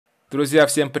Друзья,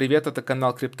 всем привет, это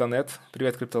канал Криптонет.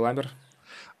 Привет, Криптоламер.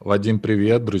 Вадим,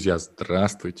 привет, друзья,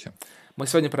 здравствуйте. Мы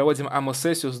сегодня проводим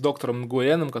АМО-сессию с доктором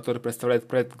Нгуеном, который представляет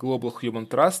проект Global Human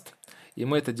Trust. И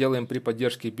мы это делаем при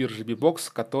поддержке биржи Bibox,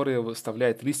 которая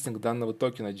выставляет листинг данного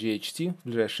токена GHT в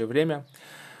ближайшее время.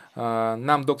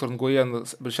 Нам доктор Нгуен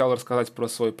обещал рассказать про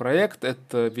свой проект.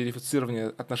 Это верифицирование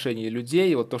отношений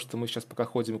людей. Вот то, что мы сейчас пока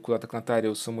ходим куда-то к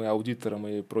нотариусам и аудиторам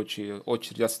и прочие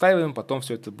очереди отстаиваем, потом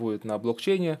все это будет на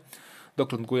блокчейне.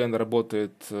 Доктор Нгуен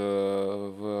работает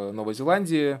в Новой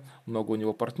Зеландии, много у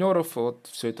него партнеров, вот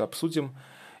все это обсудим.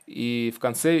 И в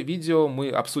конце видео мы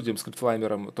обсудим с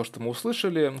криптолаймером то, что мы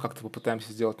услышали, как-то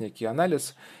попытаемся сделать некий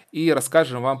анализ и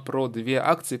расскажем вам про две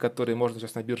акции, которые можно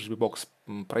сейчас на бирже Bibox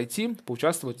пройти,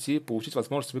 поучаствовать и получить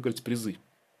возможность выиграть призы.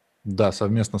 Да,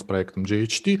 совместно с проектом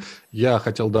GHT. Я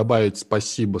хотел добавить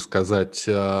спасибо сказать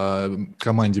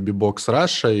команде Bibox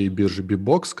Russia и бирже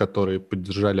Bibox, которые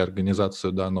поддержали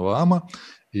организацию данного АМА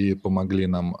и помогли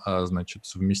нам, значит,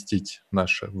 совместить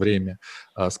наше время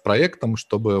с проектом,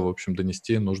 чтобы, в общем,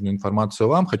 донести нужную информацию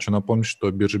вам. Хочу напомнить, что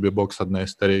биржа Bibox одна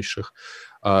из старейших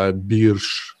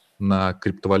бирж на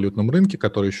криптовалютном рынке,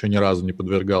 которая еще ни разу не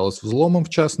подвергалась взломам, в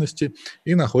частности,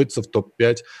 и находится в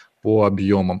топ-5 по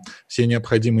объемам. Все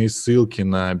необходимые ссылки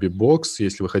на Bibox,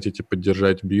 если вы хотите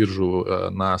поддержать биржу,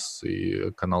 нас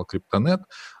и канал Криптонет,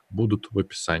 будут в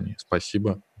описании.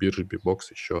 Спасибо, бирже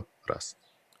Bibox, еще раз.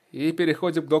 И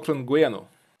переходим к доктору Нгуену.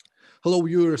 Hello,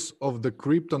 viewers of the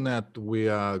Cryptonet. We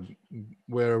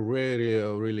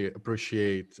really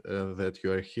appreciate that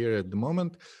you are here at the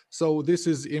moment. So this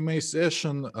is EMA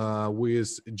session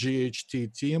with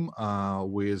GHT team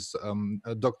with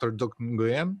Dr. Duc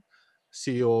Nguyen,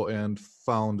 CEO and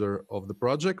founder of the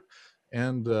project,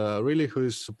 and really who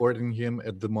is supporting him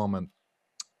at the moment.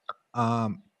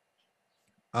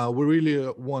 We really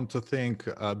want to thank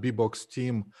Bibox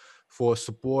team for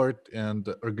support and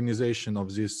organization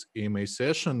of this EMA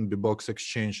session. Bibox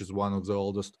Exchange is one of the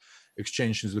oldest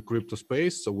exchanges in the crypto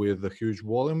space, so with the huge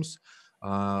volumes,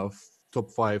 top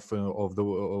 5 of the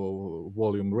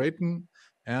volume rating,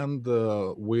 and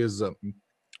with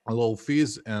low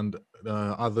fees and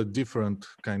other different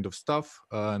kind of stuff.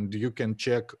 And you can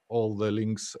check all the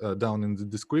links down in the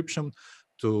description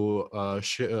to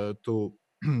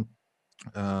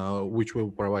which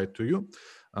we'll provide to you,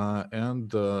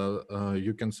 and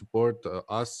you can support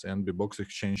us and Bibox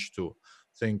Exchange too.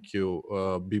 Thank you,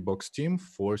 Bibox team,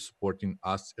 for supporting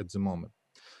us at the moment.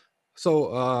 So,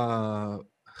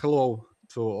 hello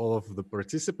to all of the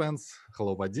participants.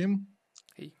 Hello, Vadim.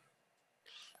 Hey.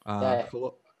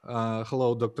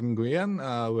 Hello, Dr. Nguyen.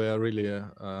 We are really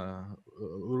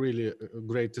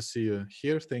great to see you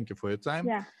here. Thank you for your time.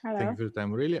 Yeah, hello. Thank you for your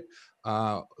time, really.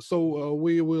 So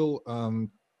we will,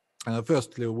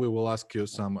 firstly, we will ask you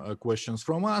some questions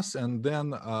from us, and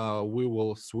then we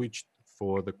will switch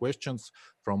for the questions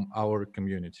from our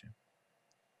community.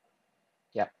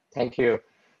 Yeah, thank you.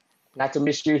 Nice to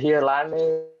meet you here,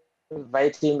 Lani,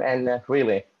 Vadim, and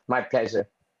really, my pleasure.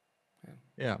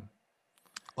 Yeah.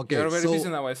 Okay, You're very busy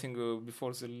now, I think,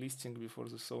 before the listing, before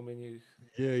the so many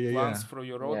plans for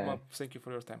your roadmap. Thank you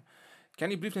for your time.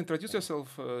 Can you briefly introduce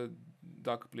yourself,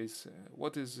 Duc, please?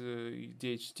 What is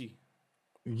DHT?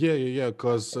 Yeah,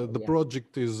 because the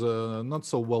project is not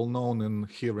so well known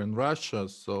here in Russia,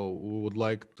 so we would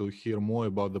like to hear more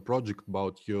about the project,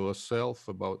 about yourself,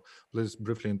 please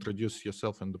briefly introduce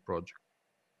yourself and the project.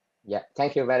 Yeah,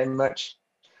 thank you very much.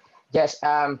 Yes,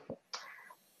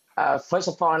 first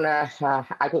of all,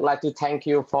 I would like to thank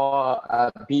you for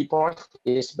Bibox,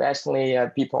 especially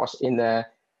Bibox in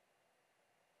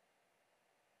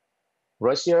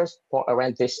Russia for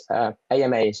around this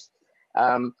AMAs.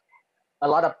 A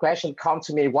lot of questions come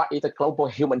to me, what is the global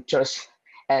human trust?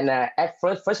 And at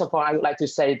first of all, I would like to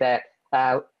say that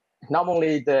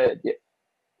normally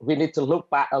we need to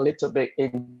look back a little bit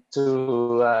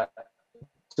into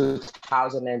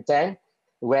 2010,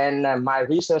 when my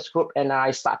research group and I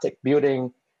started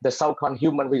building the so-called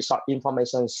human resource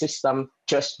information system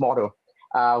trust model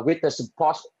with the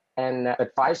support and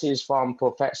advices from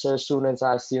Professor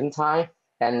Sunanza Sintai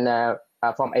and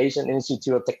from Asian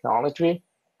Institute of Technology,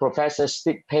 Professor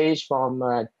Steve Page from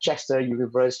Chester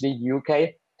University,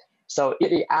 UK. So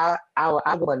it is our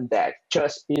argument that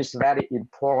trust is very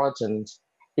important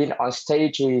on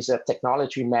stages of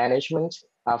technology management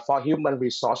for human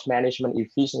resource management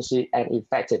efficiency and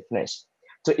effectiveness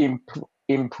to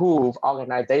improve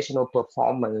organizational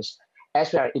performance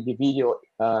as well as individual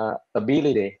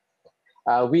ability.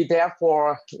 We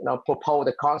therefore propose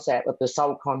the concept of the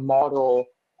so-called model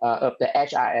of the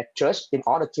HRF trust in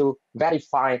order to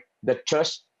verify the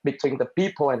trust between the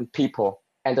people and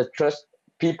the trust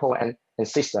people and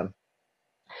system.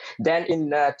 Then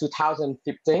in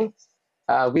 2015,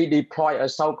 we deployed a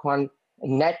so-called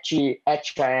NetG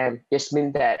HIM. It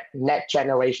means that next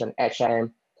generation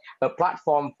HIM, a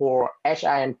platform for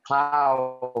HIM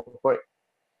cloud.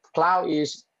 Cloud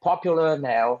is popular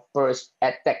now. First,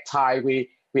 at that time, we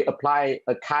apply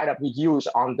a kind of, we use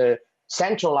on the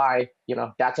centralized,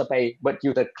 database, but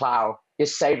use the cloud. It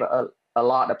saves a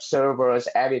lot of servers,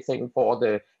 everything for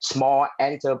the small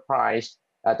enterprise.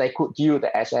 They could use the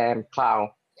HIM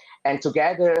cloud. And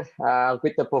together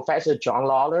with the Professor John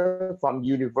Lawler from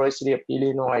University of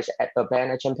Illinois at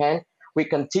Urbana-Champaign, we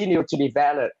continue to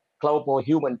develop global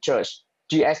human trust,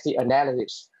 GST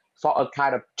analysis, for a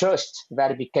kind of trust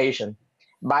verification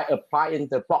by applying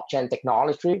the blockchain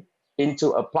technology into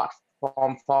a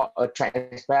platform for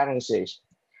transparency.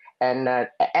 And at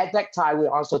that time, we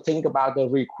also think about the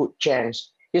recruit change.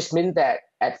 It means that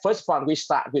at first point, we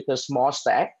start with a small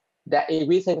step, that if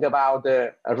we think about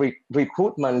the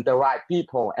recruitment, the right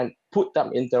people, and put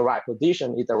them in the right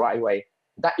position in the right way,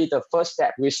 that is the first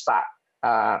step we start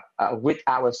with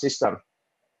our system.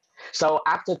 So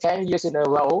after 10 years in a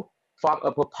row, from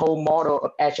a proposed model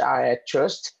of HIS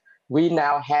trust, we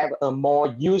now have a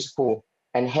more useful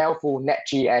and helpful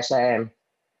NetG HIM.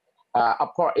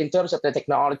 Of course, in terms of the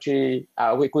technology,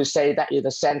 we could say that it's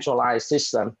a centralized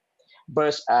system,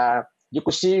 but you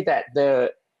could see that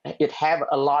it have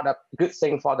a lot of good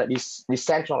things for the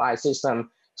decentralized system.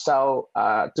 So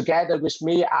together with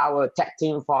me, our tech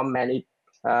team from many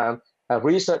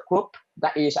research group,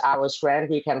 that is our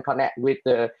strength. We can connect with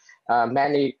the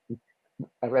many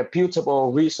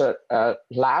reputable research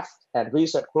labs and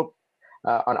research group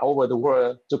all over the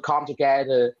world to come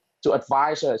together to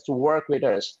advise us, to work with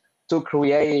us, to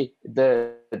create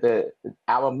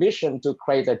our mission to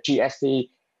create the GST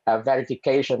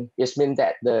verification. It means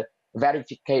that the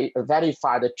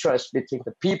verify the trust between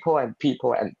the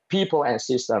people and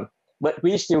system, but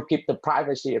we still keep the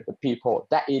privacy of the people.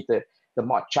 That is the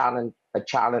more challenge,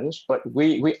 but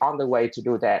we on the way to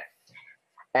do that.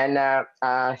 And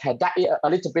that is a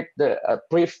little bit the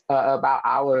brief about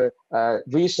our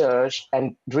research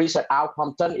and research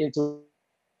outcome turned into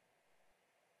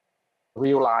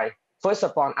real life. First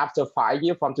of all, after 5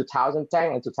 years, from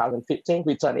 2010 and 2015,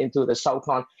 we turned into the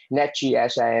so-called NetG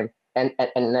HIM.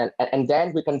 And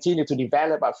then we continue to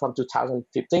develop from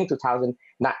 2015,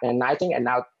 2019, and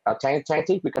now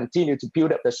 2020. We continue to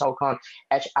build up the so-called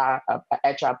HR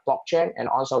blockchain and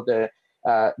also the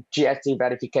GST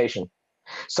verification.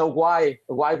 So why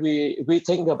we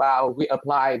think about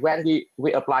when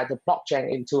we apply the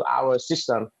blockchain into our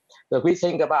system, that we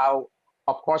think about,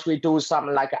 of course, we do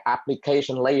some like an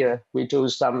application layer. We do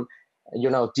some,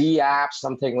 D apps,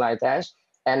 something like that.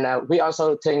 And we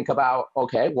also think about,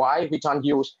 okay, why we don't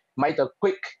make a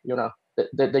quick,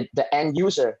 the end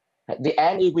user. The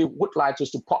end, we would like to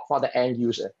support for the end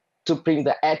user to bring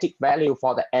the ethic value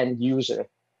for the end user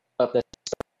of the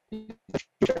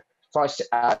system. For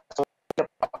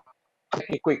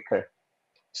quicker.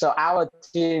 So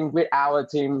with our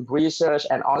team research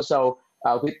and also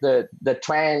with the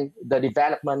trend, the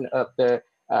development of the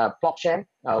blockchain,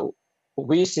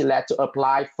 we select to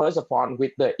apply first of all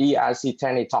with the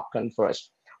ERC20 token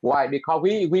first. Why? Because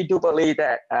we do believe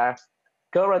that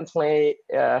currently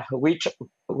we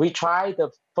try the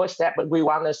first step, but we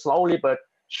want to slowly but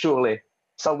surely.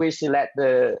 So we select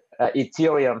the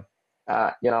Ethereum,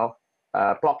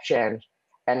 blockchain,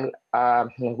 and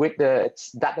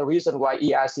that's the reason why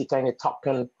ERC20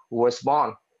 token was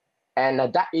born, and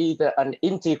that is an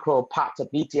integral part of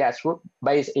BTS group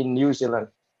based in New Zealand.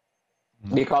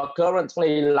 Because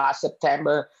currently, last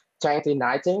September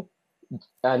 2019,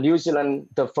 New Zealand,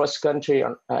 the first country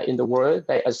in the world,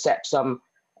 they accept some,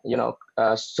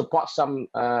 support some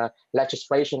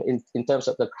legislation in terms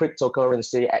of the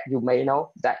cryptocurrency. As you may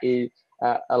know, that is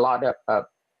a lot of,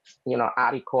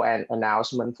 article and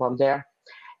announcement from there.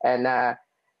 And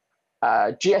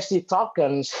GST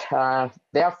tokens,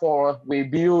 therefore, we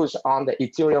build on the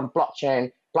Ethereum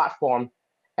blockchain platform.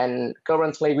 And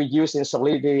currently, we use in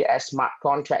Solidity as smart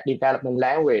contract development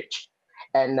language.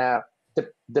 And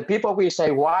the people will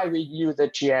say, why we use the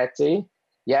GST?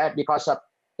 Yeah, because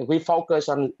we focus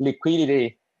on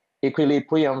liquidity,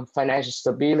 equilibrium, financial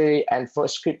stability, and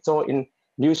first crypto in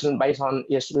New Zealand based on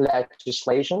its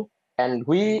legislation. And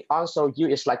we also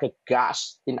use it like a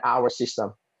gas in our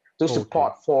system to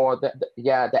support for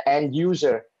the end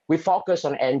user. We focus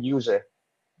on end user.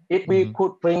 If we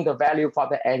could bring the value for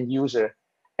the end user,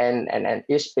 and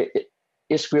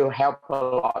it will help a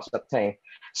lot of things.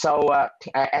 So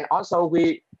and also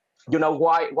we,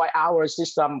 why our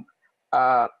system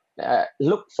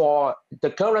look for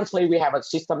currently we have a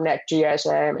system NetG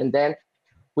HIM, and then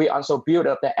we also build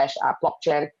up the HR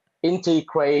blockchain,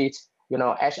 integrate,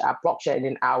 HR blockchain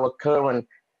in our current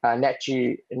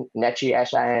Netg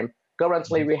HRM.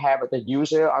 Currently, we have the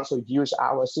user also use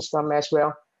our system as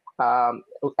well.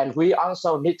 And we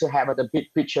also need to have the big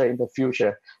picture in the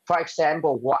future. For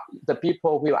example, what the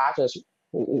people will ask us,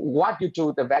 what you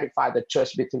do to verify the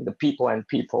trust between the people,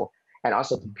 and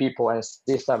also the people and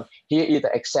system. Here is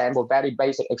the example, very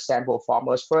basic example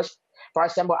for us first. For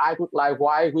example, I would like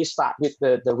why we start with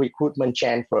the recruitment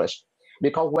chain first.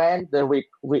 Because when the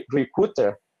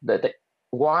recruiter, the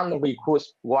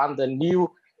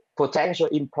new potential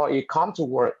employee come to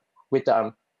work with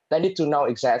them, they need to know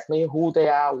exactly who they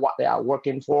are, what they are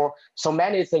working for. So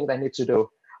many things they need to do.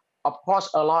 Of course,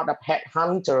 a lot of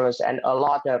headhunters and a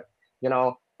lot of,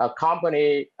 a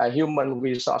company, a human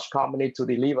resource company to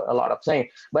deliver a lot of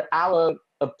things. But our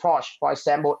approach, for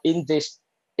example, in this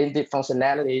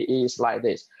functionality is like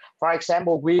this. For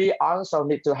example, we also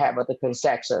need to have the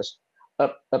consensus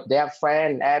of their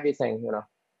friend, everything,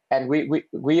 and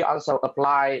we also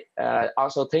apply,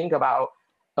 also think about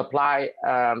apply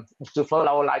to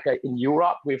follow, like in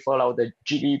Europe, we follow the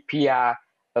GDPR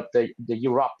of the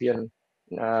European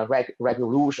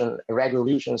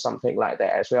regulation, something like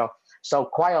that as well. So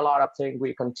quite a lot of things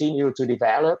we continue to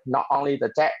develop, not only the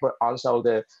tech, but also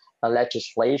the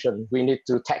legislation. We need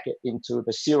to take it into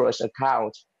the serious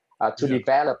account to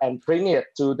develop and bring it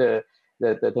to the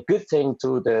good thing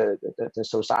to the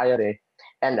society.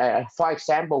 And for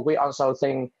example, we also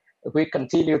think we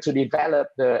continue to develop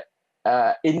the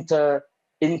inter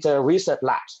research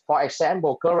labs. For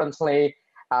example, currently,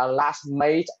 last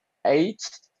May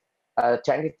 8th,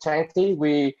 2020,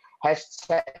 we have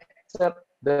set up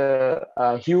the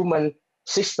human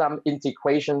system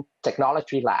integration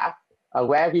technology lab,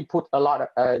 where we put a lot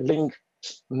of link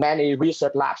many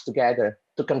research labs together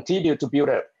to continue to build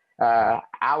up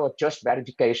our trust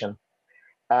verification.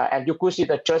 And you could see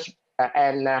the trust,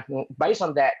 and based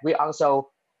on that, we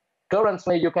also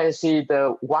currently you can see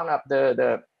the one of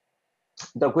the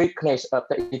weakness of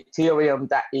the Ethereum,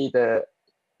 that is the,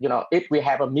 if we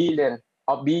have a million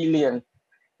or billion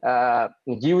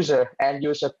user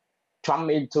come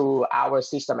into our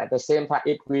system at the same time,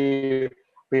 if we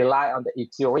rely on the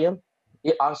Ethereum,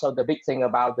 it also the big thing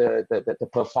about the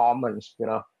performance,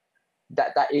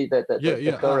 that is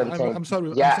the current thing. I'm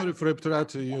sorry for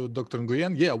interrupting you, Dr.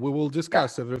 Nguyen. Yeah, we will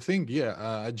discuss everything.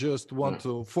 I just want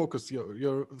to focus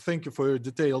your thank you for your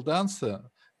detailed answer.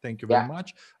 Thank you very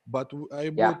much. But I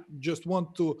would just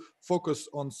want to focus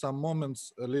on some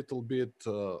moments a little bit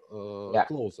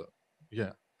closer.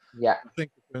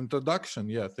 Thank you for introduction.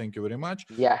 Thank you very much.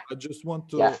 I just want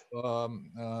to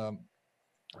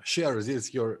share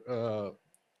this your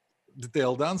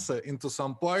detailed answer into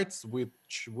some parts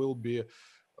which will be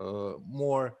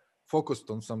more focused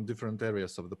on some different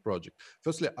areas of the project.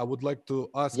 Firstly, I would like to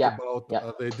ask about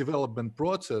the development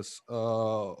process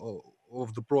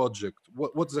of the project.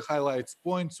 What's the highlights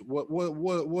points?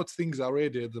 What things are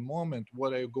ready at the moment?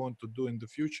 What are you going to do in the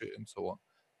future, and so on?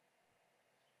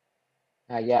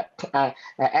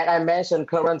 As I mentioned,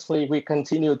 currently we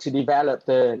continue to develop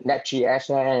the Netg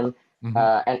HRM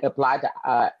and apply the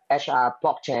HR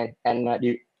blockchain,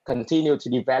 and continue to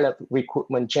develop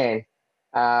recruitment chain.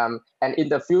 And in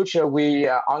the future, we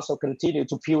also continue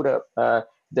to build up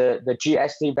the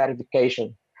GST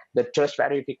verification, the trust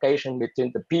verification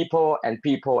between the people, and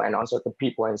also the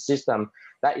people and system,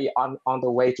 that is on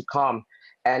the way to come.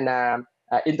 And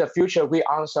in the future,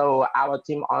 our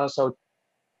team also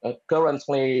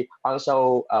currently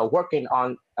also working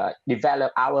on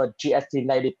develop our GST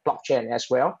native blockchain as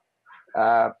well.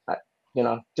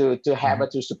 To have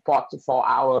to support for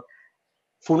our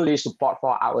fully support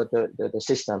for our the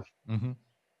system.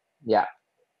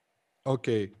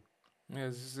 Okay.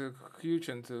 This is a huge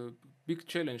and big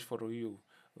challenge for you.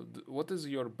 What is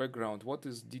your background? What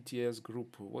is DTS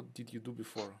group? What did you do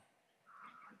before?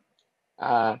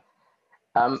 My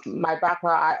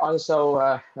background, I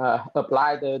also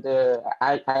applied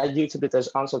I used to be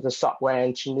also the software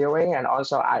engineering, and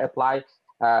also I applied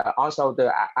I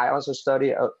also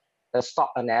study the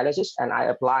stock analysis, and I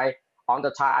apply on the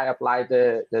time I applied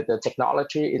the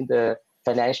technology in the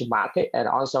financial market, and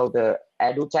also the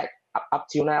edutech up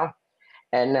till now.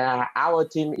 And our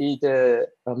team is the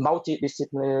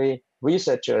multidisciplinary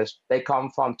researchers. They come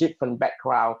from different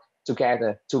backgrounds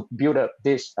together to build up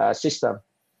this system.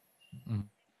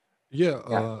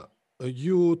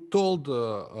 You told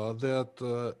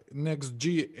that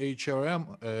Next-G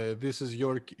HRM, this is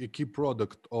your key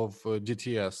product of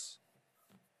DTS.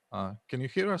 Can you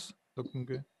hear us, Dr.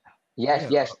 Nguyen?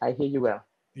 Yes, I hear you well.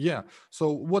 Yeah.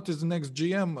 So what is next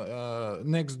GM,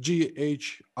 next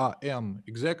GHRM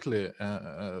exactly?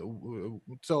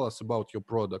 Tell us about your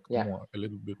product more, a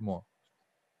little bit more.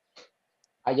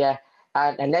 Yeah.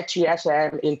 And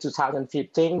NetGSM in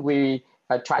 2015, we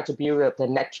tried to build up the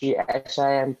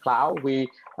NetGSM cloud. We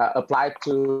applied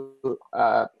to,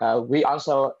 we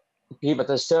also give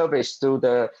the service to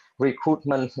the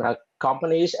recruitment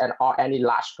companies and or any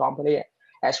large company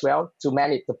as well to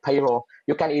manage the payroll.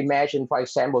 You can imagine, for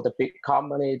example, the big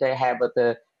company, they have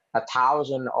the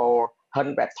 1,000 or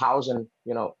 100,000,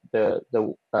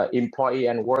 the employee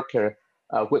and worker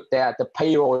with the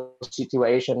payroll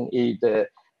situation is the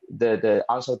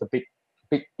also the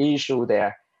big issue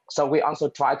there. So we also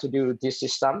try to do this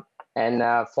system, and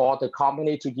for the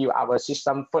company to use our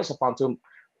system, first of all, to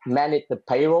manage the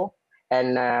payroll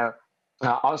and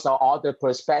also all the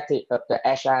perspective of the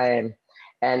HRM.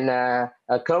 And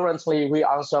currently, we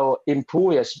also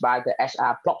influenced by the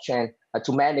HR blockchain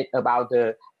to manage about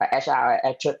the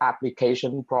HR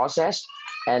application process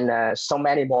and so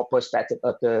many more perspective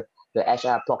of the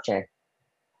HR blockchain.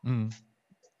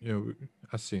 Yeah,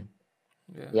 I see.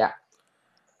 Yeah.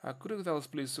 Could you tell us,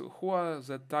 please, who are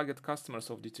the target customers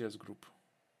of DTS Group?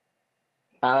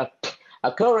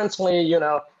 Currently,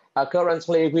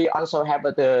 currently we also have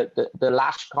the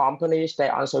large companies. They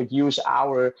also use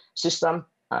our system.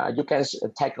 You can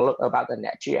take a look about the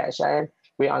NetGSM.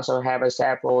 We also have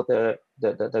several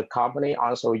the company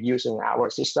also using our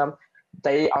system.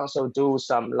 They also do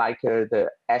some like the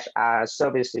HR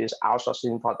services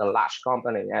outsourcing for the large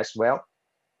company as well.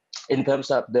 In terms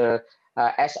of the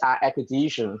SR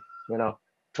acquisition,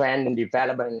 trend and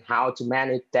development, how to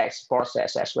manage that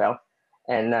process as well.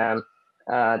 And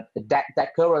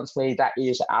that currently, that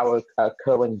is our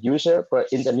current user.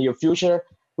 But in the near future,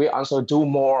 we also do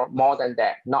more than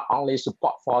that. Not only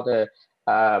support for the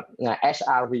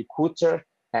SR recruiter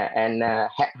and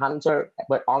headhunter,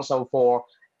 but also for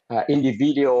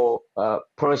individual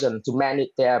person to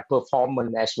manage their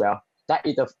performance as well. That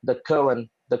is the current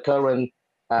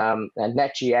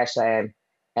NetGSM.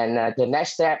 And the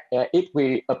next step, if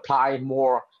we apply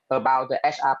more about the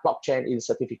HR blockchain in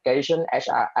certification,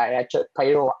 HR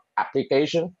payroll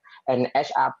application, and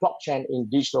HR blockchain in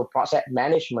digital process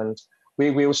management,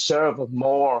 we will serve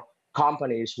more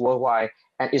companies worldwide,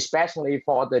 and especially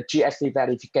for the GST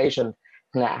verification.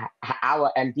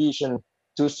 Our ambition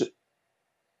to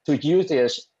use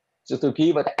this to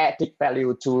give an added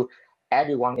value to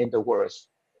everyone in the world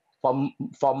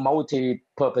for multi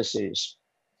purposes.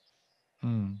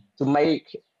 To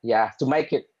make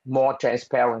it more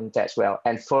transparent as well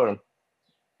and firm.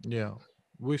 Yeah,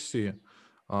 we see.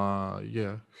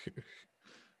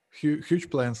 Huge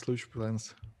plans.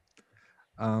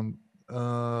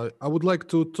 I would like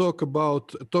to talk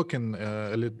about token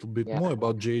a little bit more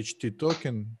about GHT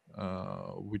token,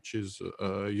 which is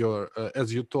your,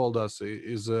 as you told us,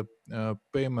 is a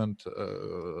payment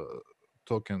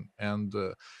token, and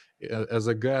as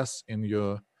a gas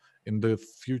in the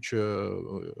future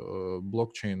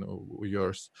blockchain of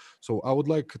yours. So I would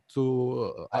like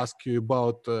to ask you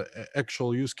about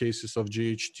actual use cases of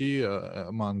GHT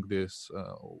among this.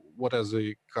 What are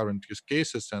the current use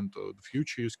cases and the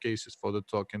future use cases for the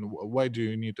token? Why do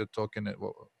you need a token?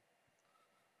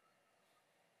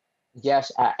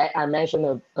 Yes, I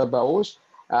mentioned both.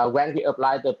 When we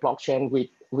apply the blockchain,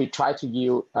 we try to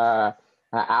use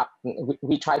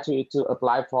we try to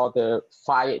apply for the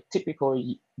 5 typical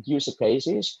use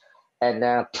cases, and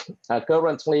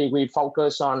currently we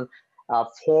focus on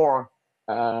 4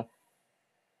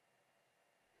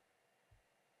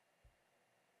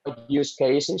 use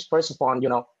cases. First of all,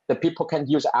 the people can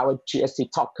use our GST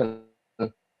token,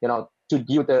 to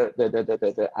use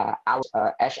our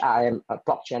HRM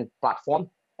blockchain platform,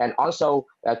 and also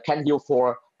can use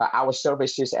for our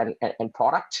services and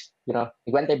products.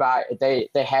 When they buy, they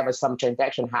have some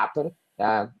transaction happen.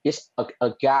 It's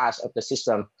a gas of the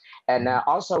system, and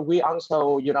also we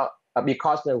also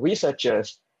because the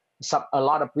researchers, a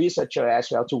lot of researchers as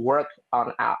well to work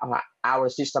on our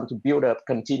system to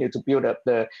continue to build up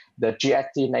the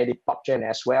GST native blockchain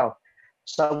as well.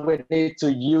 So we need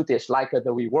to use this like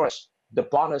the rewards, the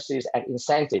bonuses and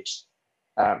incentives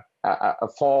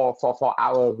for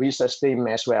our research team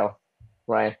as well,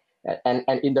 right? And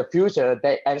in the future,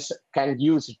 they can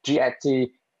use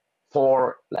GST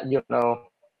for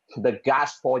the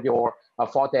gas for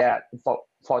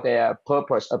their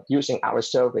purpose of using our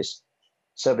services.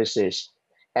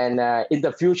 And in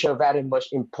the future, very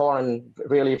much important,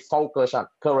 really focus on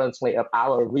currently of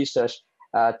our research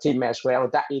team as well.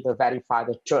 That is to verify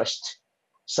the trust.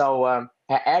 So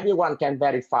everyone can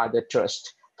verify the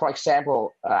trust for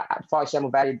example,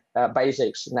 very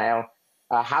basics now,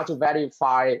 how to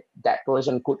verify that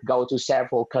person could go to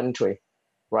several countries,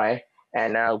 right?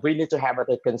 And we need to have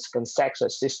a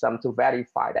consensus system to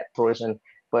verify that person,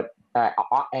 but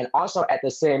and also at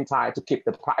the same time to keep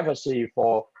the privacy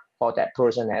for that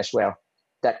person as well.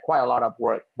 That's quite a lot of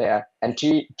work there. And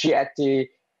GST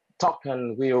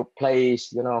token will play,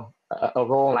 a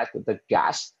role like the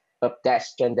gas of that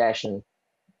transaction.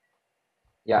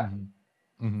 Yeah.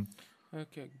 Mm-hmm. Mm-hmm.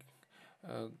 Okay.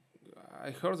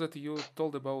 I heard that you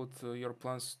told about your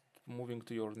plans moving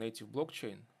to your native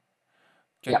blockchain.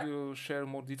 Can you share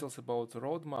more details about the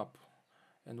roadmap?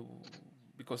 And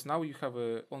because now you have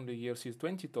only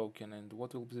ERC20 token, and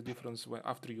what will be the difference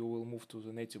after you will move to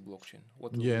the native blockchain?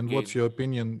 What's your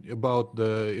opinion about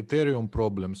the Ethereum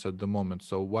problems at the moment?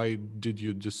 So why did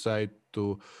you decide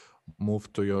to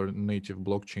move to your native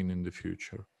blockchain in the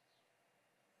future?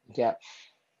 Yeah.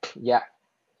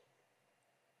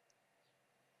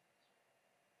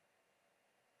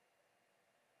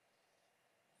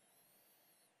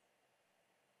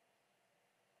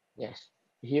 Yes.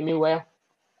 You hear me well?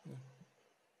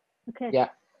 Okay. Yeah.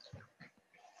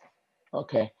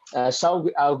 Okay. So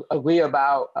we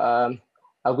about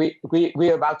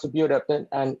to build up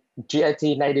a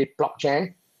GST native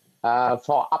blockchain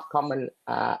for upcoming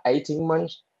 18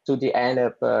 months to the end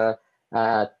of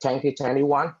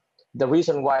 2021. The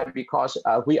reason why, because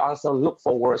we also look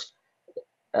forward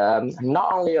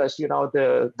not only as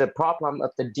the problem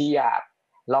of the DApp.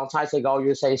 Long time ago,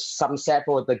 you say some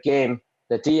sample of the game,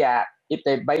 the DApp, if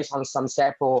they based on some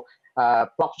sample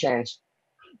blockchains,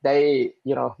 they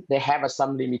have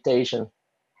some limitation,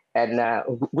 and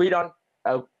we don't.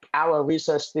 Our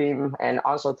research team and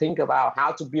also think about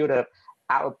how to build up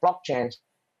our blockchain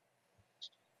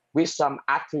with some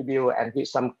attribute and with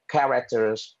some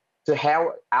characters to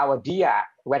help our DApp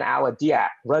when our DApp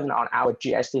run on our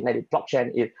GST native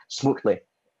blockchain is smoothly.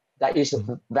 That is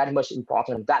very much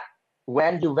important. That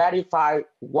when you verify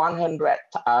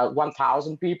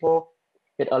 1,000 people,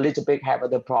 it a little bit have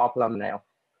the problem now.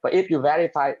 But if you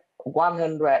verify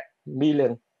 100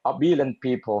 million or billion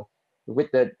people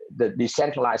with the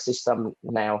decentralized system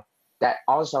now, that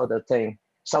also the thing.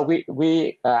 So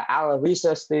we our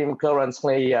research team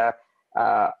currently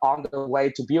on the way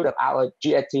to build up our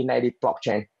GST native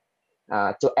blockchain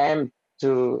to aim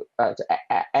to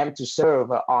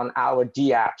serve on our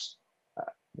DApps,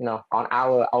 on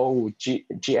our own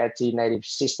GST native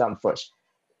system first.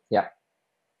 Yeah.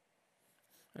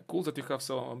 Cool that you have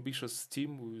so ambitious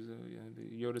team. With,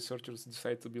 your researchers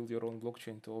decide to build your own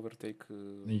blockchain to overtake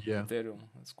Ethereum.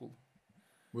 That's cool.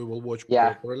 We will watch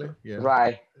Yeah. properly. Yeah.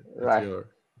 Right. Your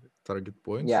target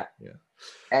points. Yeah. Yeah.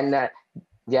 And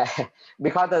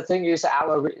because the thing is,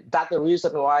 that's the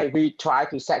reason why we try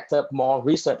to set up more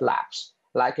research labs.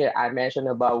 Like I mentioned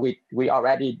about, we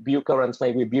already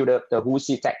currently build up the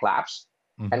WUSI Tech Labs,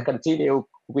 and continue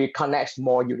we connect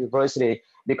more university,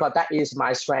 because that is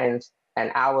my strength and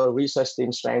our research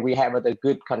team strength. We have a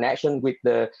good connection with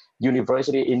the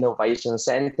university innovation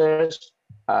centers,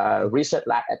 research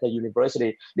lab at the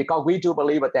university, because we do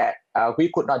believe that we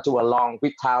could not do alone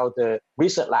without the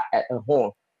research lab at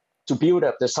home to build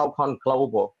up the so-called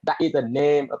global. That is the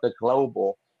name of the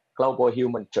global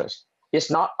human trust. It's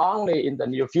not only in the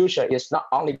near future, it's not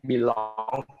only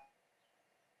belong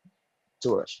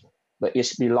to us, but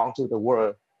it's belong to the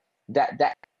world.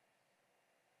 That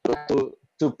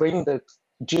to bring the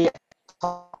GS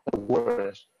to the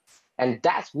world, and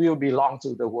that will belong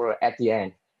to the world at the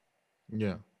end.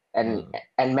 Yeah.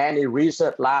 And many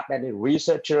research lab, many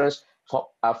researchers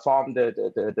from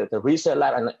the research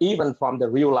lab, and even from the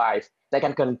real life, they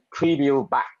can contribute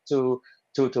back to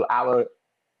our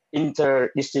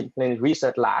interdisciplinary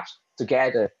research labs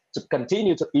together to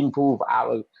continue to improve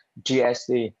our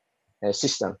GST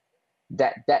system.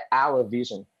 That our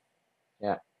vision.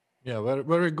 Yeah. Yeah, very,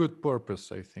 very good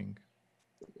purpose, I think.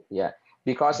 Yeah,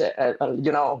 because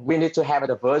we need to have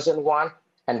the version 1,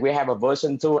 and we have a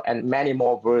version 2, and many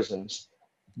more versions.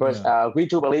 But we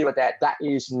do believe that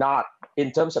is not,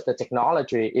 in terms of the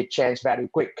technology, it changed very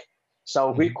quick.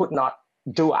 So we could not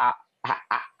do our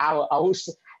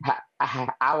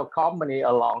company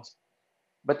alone.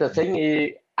 But the thing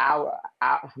is,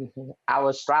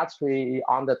 our strategy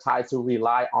on the time to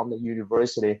rely on the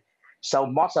university. So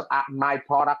most of my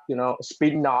product,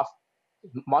 spin off,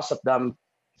 most of them,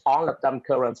 all of them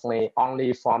currently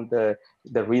only from the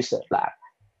research lab.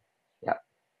 Yeah,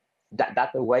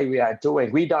 that's the way we are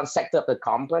doing. We don't set up the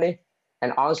company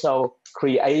and also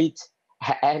create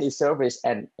any service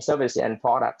and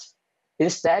products.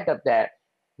 Instead of that,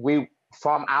 we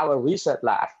from our research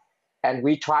lab, and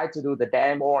we try to do the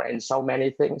demo and so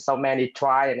many things, so many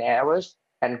try and errors,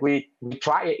 and we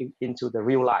try it into the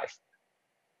real life,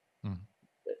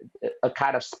 a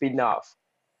kind of spin-off.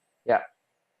 Yeah.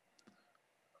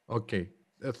 Okay.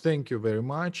 Thank you very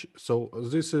much. So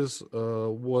this is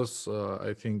was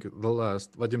I think the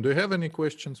last. Vadim, do you have any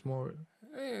questions more?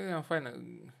 Yeah,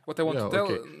 fine. What I want to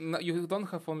tell, you don't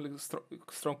have only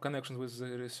strong connection with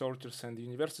the researchers and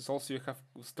universities, also you have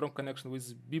strong connection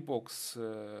with Bibox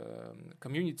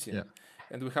community,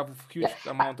 and we have a huge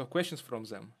amount of questions from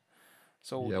them.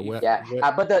 So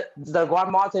but the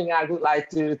one more thing I would like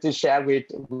to share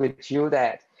with you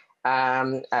that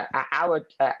our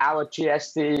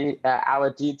GST,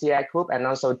 our DTI group, and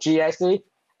also GST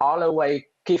always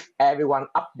keep everyone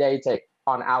updated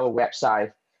on our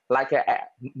website, like a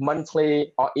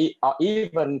monthly or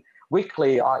even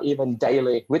weekly or even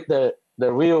daily with the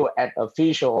real and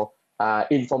official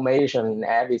information and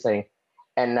everything.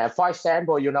 And for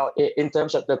example, in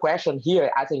terms of the question here,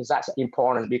 I think that's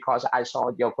important because I saw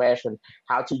your question,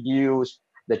 how to use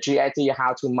the GST,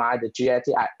 how to mine the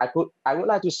GST. I would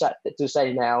like to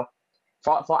say now,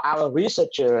 for our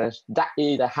researchers, that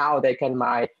is how they can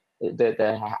mine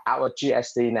our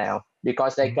GST now,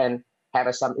 because they can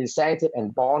have some incentive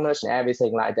and bonus and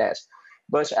everything like that.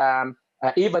 But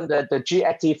even the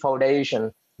GST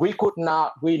Foundation, we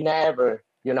never,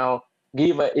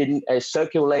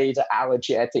 circulate our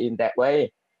GST in that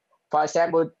way. For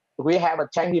example, we have a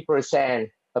 20%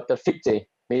 of the 50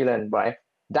 million, right?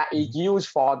 That is used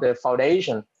for the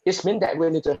foundation. It means that we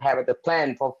need to have the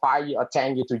plan for 5 years or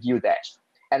 10 years to use that.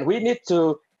 And we need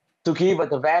to give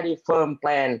a very firm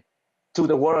plan to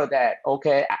the world that,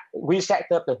 okay, we set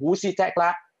up the WUSI Tech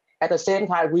Lab. At the same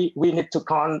time, we need to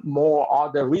count more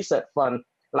on the research fund.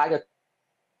 Like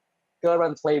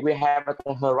currently, we have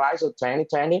the Horizon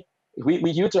 2020.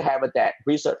 We used to have that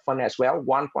research fund as well,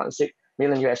 1.6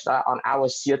 million US on our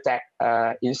Tech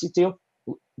Institute.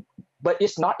 But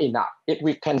it's not enough.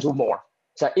 We can do more.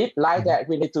 So if like that,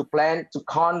 we need to plan to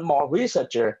count more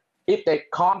researchers if they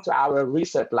come to our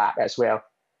research lab as well,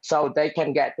 so they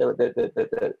can get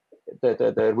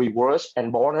the rewards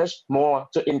and bonus more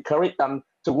to encourage them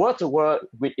to work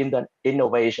within the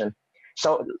innovation.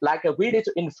 So like we need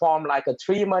to inform like a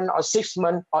 3 month or 6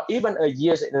 months or even a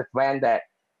year in advance that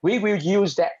we will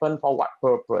use that fund for what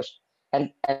purpose.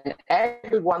 And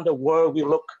everyone in the world will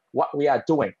look what we are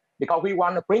doing, because we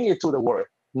want to bring it to the world.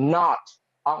 Not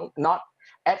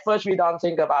at first we don't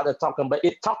think about the token, but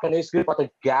token is good for the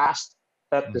gas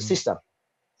of the system.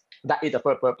 That is the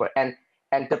purpose. And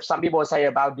some people say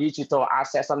about digital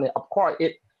assets, something. Of course,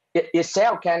 it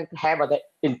itself can have an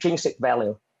intrinsic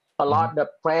value. A lot of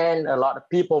friends, a lot of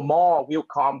people more will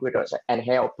come with us and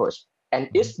help us. And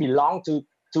it belongs to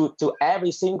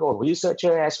every single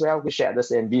researcher as well. We share the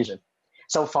same vision.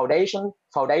 So foundation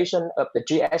of the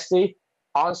GST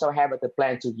also have the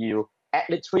plan to you at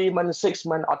least 3 months, 6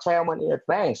 months, or 12 months in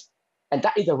advance. And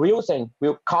that is the real thing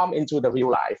will come into the real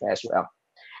life as well.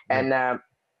 And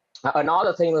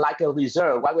another thing like a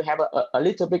reserve, why we have a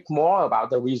little bit more about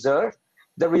the reserve.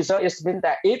 The reserve is mean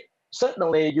that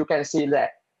certainly you can see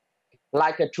that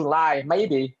like a July,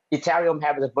 maybe Ethereum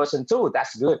have the version 2,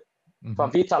 that's good.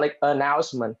 From Vitalik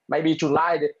announcement, maybe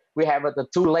July we have the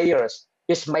 2 layers.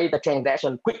 It's made the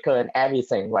transaction quicker and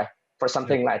everything, right? For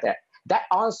something like that. That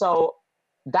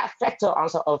factor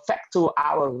also affect to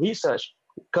our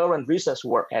current research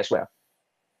work as well.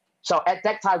 So at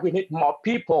that time, we need more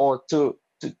people to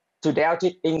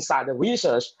delve inside the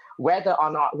research, whether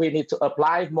or not we need to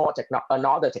apply more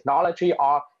another technology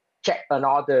or check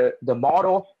another the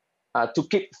model to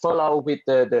keep follow with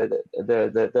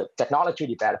the technology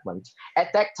development.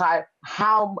 At that time,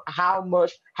 how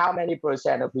many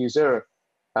percent of reserve,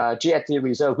 GST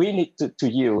reserve we need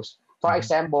to use? For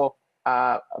example,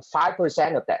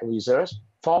 5% of that reserve,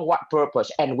 for what purpose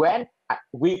and when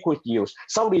we could use.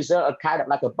 So reserve are kind of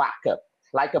like a backup,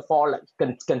 like for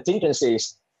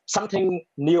contingencies. Something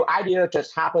new idea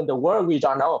just happened, the world we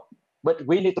don't know, but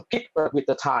we need to keep up with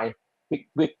the time.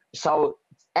 So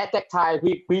at that time,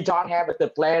 we don't have the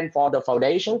plan for the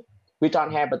foundation. We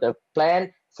don't have the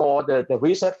plan for the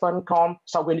research fund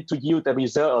so we need to use the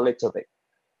reserve a little bit.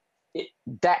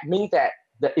 That means that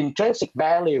the intrinsic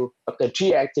value of the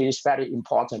GST is very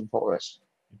important for us.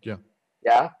 Thank you.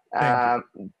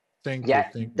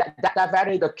 That's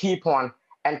very the key point.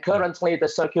 And currently, the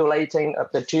circulating of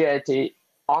the GST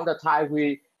on the time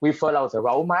we follow the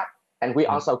roadmap, and we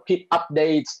also keep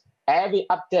updates. Every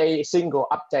single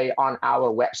update on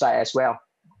our website as well.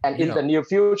 And in the near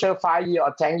future, 5 years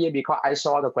or 10 years, because I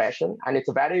saw the question, and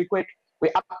it's very quick, we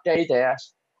update there.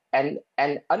 And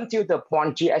until the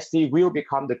point GST will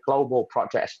become the global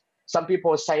project. Some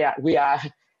people say we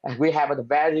have a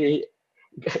very,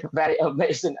 very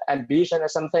amazing ambition or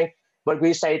something, but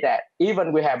we say that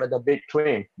even we have the big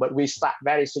dream, but we start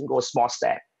very single small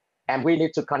step, and we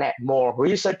need to connect more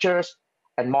researchers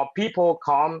and more people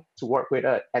come to work with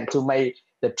us and to make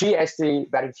the GST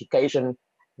verification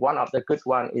one of the good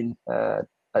one in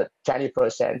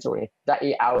 21st century. That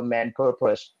is our main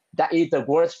purpose. That is the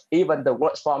worst, even the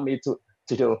worst for me to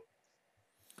do.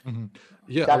 Mm-hmm.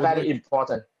 Yeah, that's very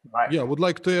important. Right. Yeah, I would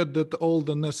like to add that all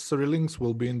the necessary links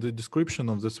will be in the description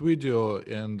of this video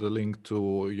and the link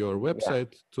to your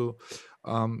website too.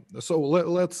 So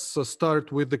let's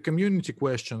start with the community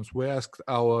questions. We asked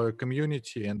our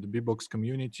community and the Bibox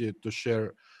community to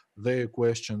share their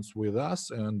questions with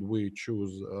us, and we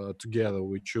choose together.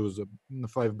 We choose the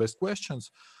 5 best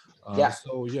questions.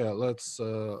 So yeah, let's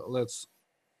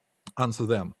answer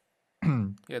them.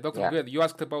 Yeah, Dr. Nguyen, you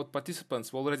asked about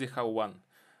participants. We already have one.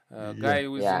 Guy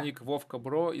with the nick Vovka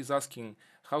Bro is asking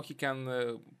how he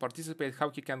can participate, how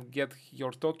he can get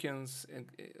your tokens,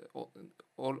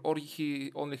 or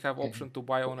he only have option to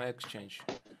buy on an exchange.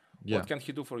 What can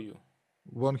he do for you?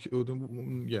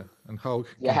 And how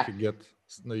can he get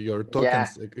your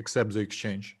tokens except the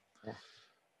exchange?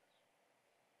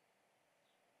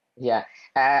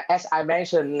 As I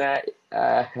mentioned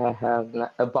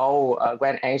above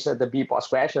when answered the Bibox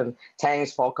question,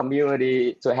 thanks for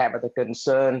community to have the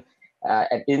concern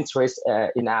and interest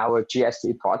in our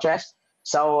GST project.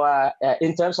 So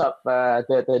in terms of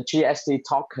the GST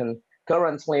token,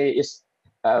 currently is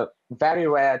very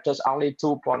rare, just only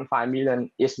 2.5 million.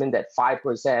 It means that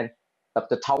 5% of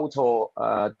the total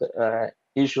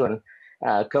issuance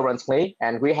currently.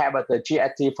 And we have the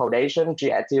GST Foundation,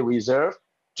 GST Reserve,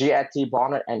 GST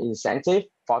bonus and incentive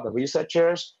for the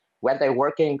researchers. When they're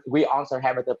working, we also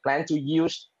have the plan to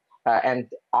use, and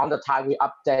on the time we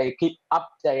keep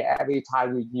update every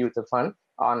time we use the fund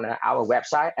on our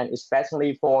website, and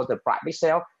especially for the private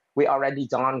sale, we already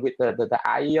done with the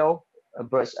IEO.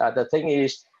 But the thing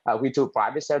is, we do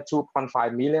private sale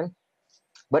 2.5 million,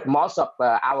 but most of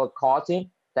our core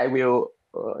team, they will,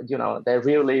 they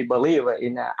really believe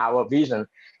in our vision.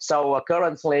 So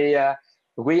currently,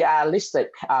 we are listed.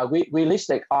 We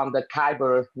listed on the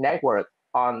Kyber network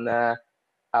on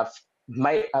 5th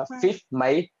May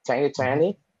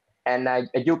 2020, and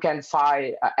you can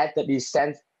find at the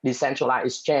decentralized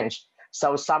exchange.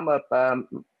 So some of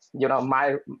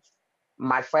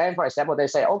my friend, for example, they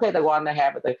say, okay, they want to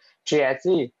have the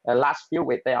GST. Last few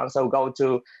weeks, they also go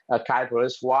to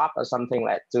Kyber swap or something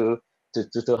like to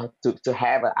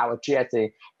have our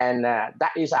GST, and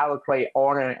that is our great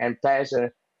honor and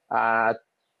pleasure.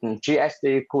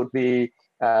 GST could be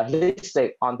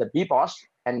listed on the Bibox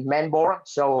and mainboard.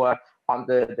 So on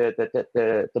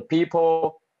the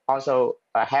people also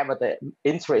have the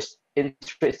interest in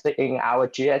our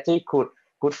GST could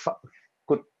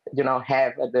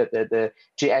have the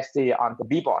GST on the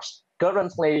Bibox.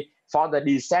 Currently, for the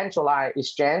decentralized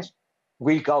exchange,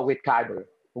 we go with Kyber.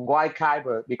 Why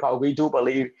Kyber? Because we do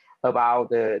believe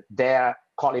about their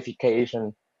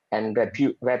qualification and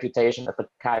reputation of the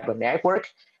Kyber network.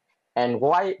 And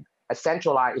why a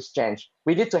centralized exchange?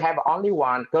 We need to have only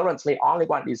one, currently only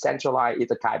one decentralized is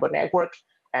the Kyber network,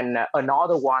 and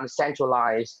another one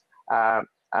centralized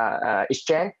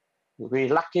exchange. We're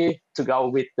lucky to go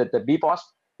with the Bibox.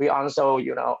 We also,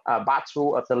 pass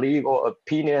through of the legal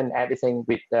opinion, everything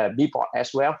with the Bibox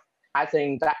as well. I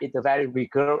think that is a very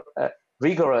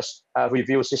rigorous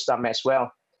review system as well.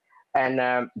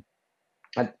 And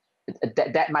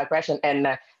that's my question.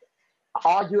 And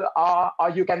or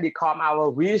you can become our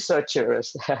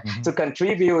researchers to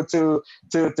contribute to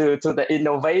the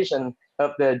innovation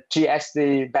of the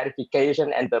GST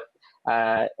verification and the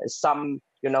some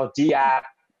DR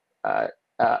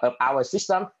of our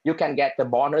system. You can get the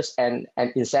bonus and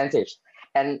incentives,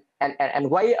 and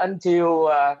wait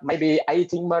until maybe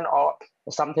 18 months or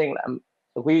something.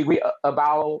 We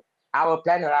about our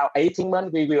plan around 18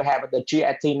 months. We will have the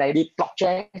GST native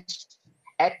blockchain.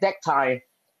 At that time,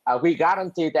 we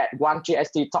guarantee that one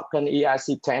GST token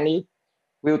ERC20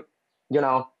 will,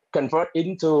 convert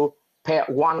into pair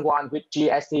 1-1 with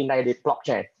GST native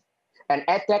blockchain. And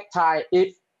at that time,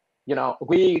 if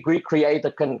we create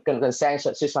the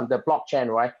consensus system, the blockchain,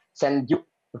 right? Then you,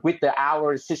 with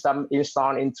our system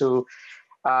installed into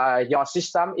your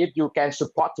system, if you can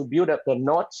support to build up the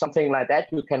node, something like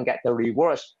that, you can get the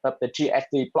reverse of the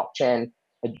GST blockchain,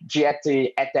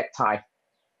 GST at that time.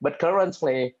 But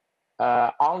currently,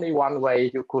 only one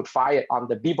way you could find it on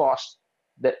the Bibox,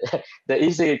 the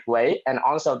easiest way, and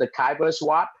also the Kyber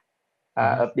swap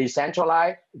of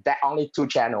decentralized. That only 2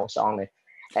 channels only,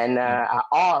 and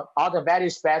all the very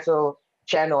special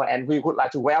channel, and we would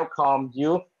like to welcome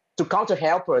you to come to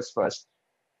help us first.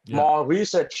 Yeah. More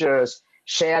researchers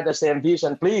share the same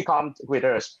vision. Please come with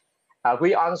us.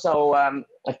 We also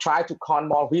try to con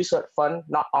more research fund,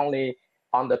 not only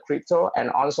on the crypto, and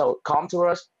also come to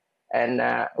us. And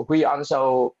we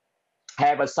also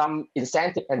have some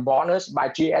incentive and bonus by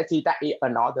GST. That is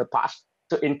another part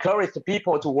to encourage the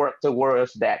people to work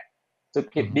towards that, to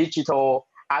keep digital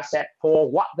asset for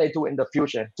what they do in the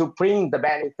future, to bring the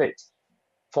benefit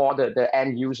for the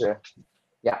end user.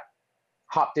 Yeah,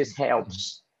 hope this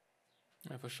helps.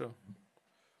 Yeah, for sure.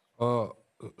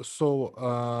 So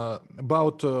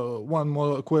about one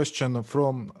more question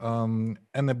from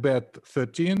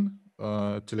Annabeth13,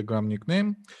 Telegram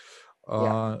nickname.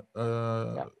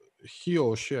 He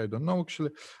or she, I don't know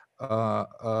actually.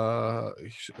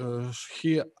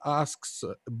 He asks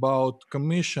about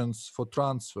commissions for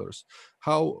transfers.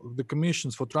 How the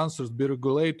commissions for transfers be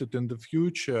regulated in the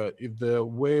future if the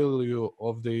value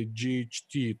of the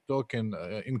GHT token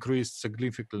increased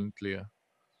significantly?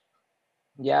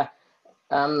 Yeah,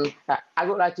 I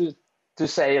would like to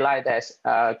say like this.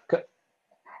 I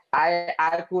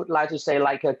would like to say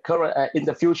like a current in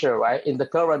the future, right? In the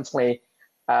currently,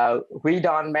 we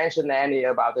don't mention any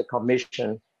about the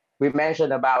commission. We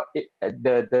mentioned about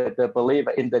the belief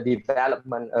in the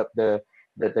development of the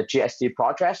GST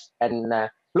project, and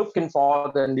looking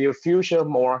for the near future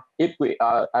more. If we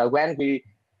when we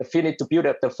finish to build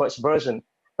up the first version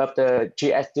of the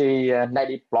GST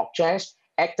native blockchains,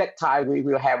 at that time we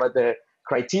will have the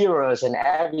criteria and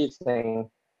everything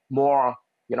more.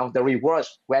 You know, the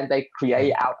rewards when they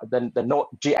create out the node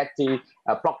GST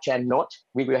blockchain node,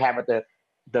 we will have the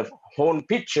whole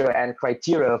picture and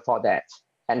criteria for that,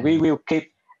 and we will keep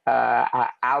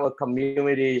our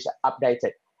communities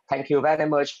updated. Thank you very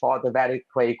much for the very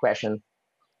great question.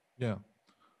 Yeah.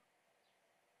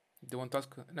 Do you want to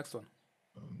ask next one?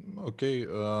 Okay.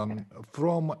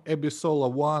 From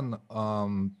Ebisola1.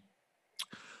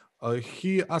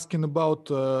 He asking about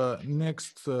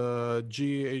next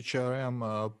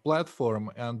GHRM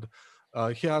platform, and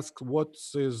he asked what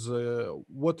is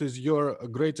your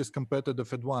greatest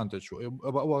competitive advantage?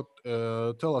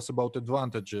 Tell us about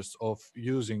advantages of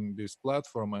using this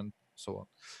platform and so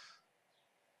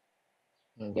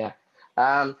on. Yeah,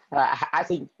 I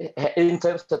think in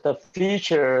terms of the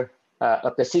feature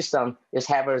of the system, it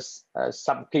has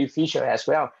some key feature as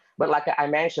well. But like I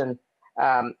mentioned,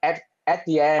 at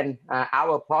the end,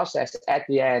 our process at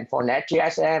the end for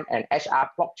NetGSM and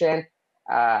HR blockchain,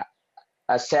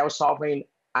 self-sovereign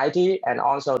ID, and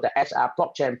also the HR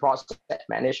blockchain process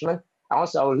management,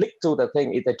 also linked to the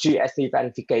thing is the GST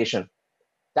verification.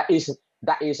 That is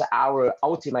our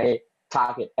ultimate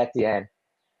target at the end.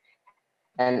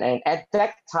 And at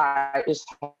that time, it's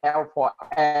help for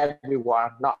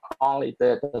everyone, not only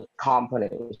the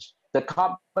companies. The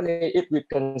company, if we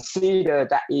consider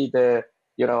that either,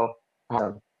 you know,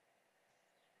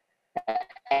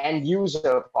 end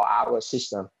user for our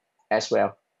system as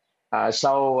well.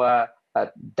 So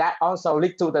that also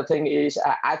lead to the thing is,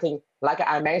 I think, like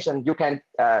I mentioned, you can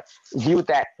use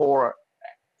that for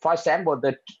example,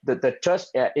 the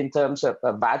trust in terms of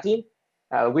value.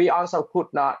 We also could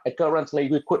not, currently,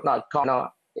 we could not come,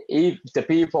 if the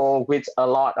people with a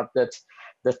lot of the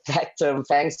tech term,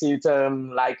 fancy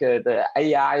term, like the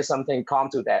AI, something come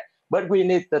to that. But we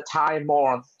need the time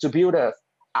more to build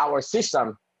our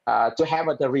system to have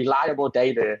the reliable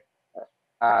data,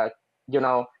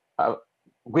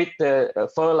 with the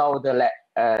follow the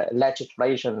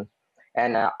legislation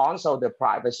and also the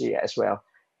privacy as well.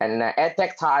 And at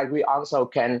that time, we also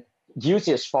can use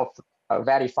this for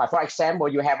verify. For example,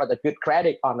 you have the good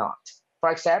credit or not. For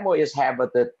example, is have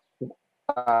the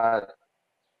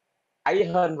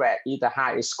 800 is the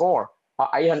highest score, or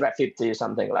 850,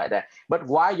 something like that. But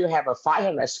why you have a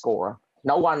 500 score?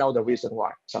 No one knows the reason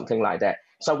why, something like that.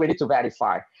 So we need to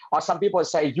verify. Or some people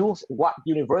say, what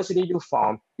university you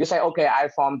from? You say, okay, I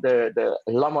from the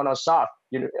Lomonosov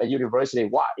University.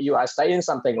 What you are saying,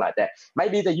 something like that.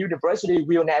 Maybe the university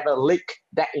will never leak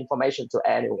that information to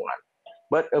anyone.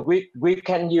 But we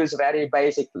can use very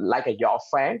basic, like your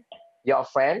friend.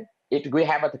 If we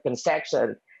have a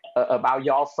conception about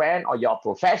your friend or your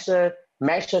professor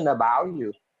mention about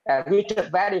you, and we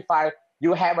just verify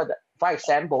you have for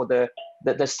example, the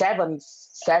 7.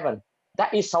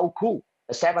 That is so cool.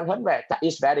 The 700, that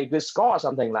is very good score,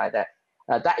 something like that.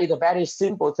 That is a very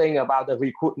simple thing about the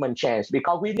recruitment chance,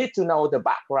 because we need to know the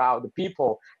background, the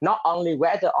people, not only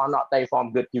whether or not they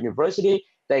from good university,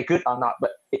 they good or not,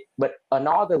 but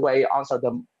another way also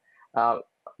the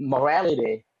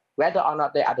morality, whether or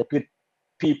not they are the good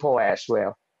people as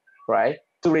well, right?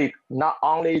 to reap not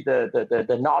only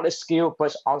the knowledge skill,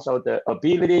 but also the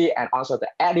ability and also the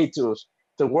attitudes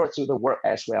to work through the work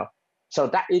as well. So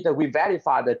that is we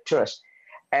verify the trust.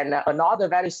 And another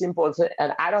very simple thing,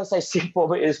 and I don't say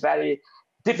simple, is very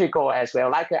difficult as well.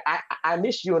 Like I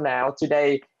miss you now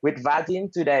today with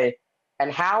Vadim today,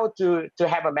 and how to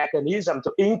have a mechanism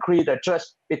to increase the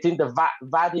trust between the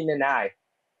Vadim and I,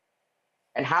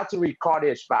 and how to record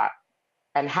it back,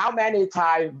 and how many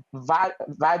times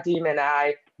Vadim and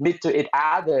I meet to each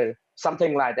other,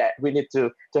 something like that. We need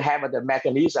to have the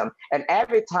mechanism, and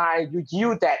every time you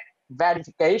use that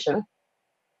verification,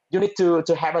 you need to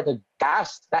have the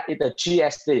gas, that is the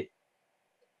GST.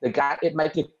 The gas, it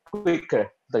makes it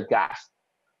quicker, the gas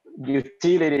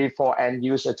utility for end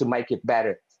user to make it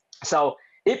better. So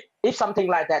if something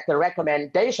like that, the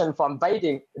recommendation from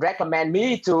Vadim recommend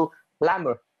me to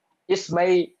Lammer, it's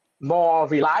made more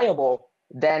reliable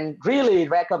than really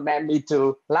recommend me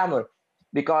to Lammer,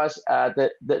 because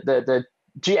the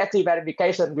GST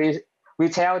verification, we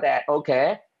tell that,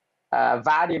 okay,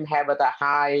 Vadim have the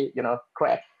high,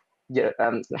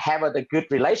 have a good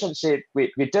relationship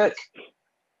with Duc,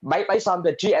 based on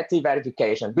the GST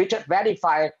verification. We just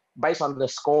verify based on the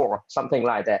score, something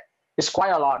like that. It's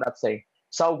quite a lot of things.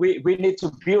 So we need to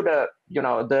build the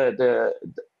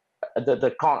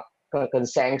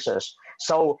consensus.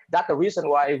 So that's the reason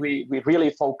why we really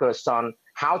focus on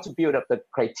how to build up the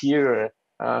criteria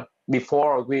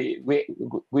before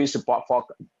we support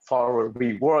for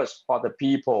rewards for the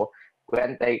people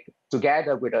when they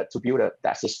together with to build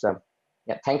that system.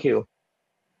 Yeah, thank you.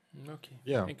 Okay.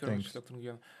 Yeah, thank you very thanks. much, Dr.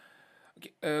 Nguyen.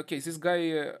 Okay, this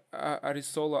guy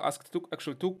Arisola asked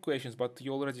actually two questions, but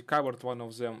you already covered one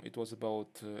of them. It was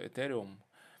about Ethereum.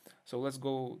 So let's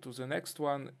go to the next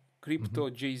one. Crypto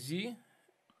JZ.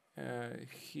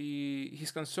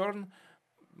 He's concerned.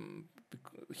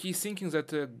 He's thinking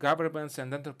that governments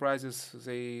and enterprises,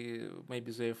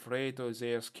 they're afraid or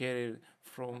they are scared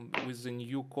with the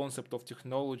new concept of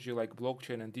technology like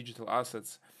blockchain and digital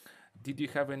assets. Did you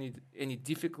have any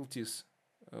difficulties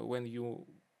when you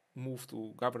move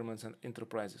to governments and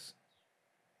enterprises?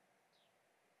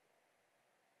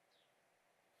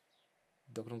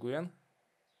 Dr. Nguyen?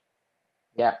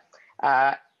 Yeah.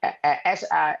 As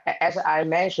I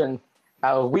mentioned,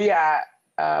 we are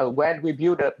when we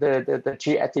build the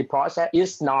GST process,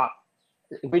 is not,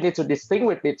 we need to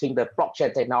distinguish between the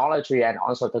blockchain technology and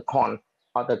also the coin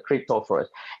or the crypto first.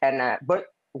 And but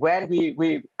when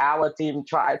our team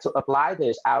try to apply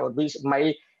this, our risk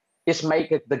make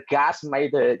the gas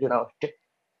made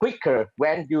quicker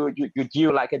when you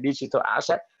do like a digital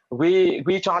asset. We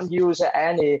don't use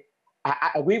any.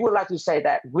 We would like to say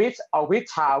that with or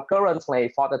without currently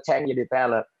for the 10-year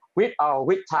development, with or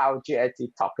without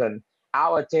GST token,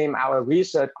 our team, our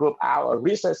research group, our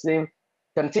research team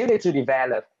continue to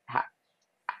develop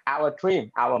our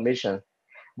dream, our mission.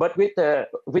 But with the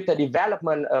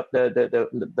development of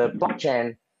the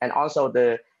blockchain and also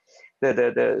the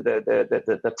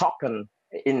token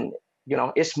in,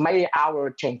 it's made our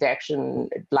transaction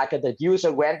like the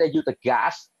user when they use the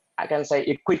gas, I can say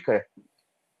it quicker.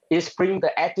 It's bring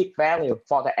the added value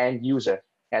for the end user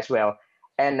as well.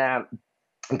 And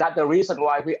that's the reason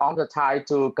why we also try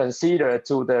to consider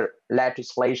to the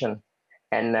legislation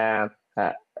and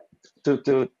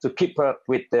to keep up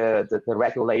with the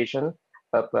regulation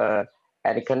of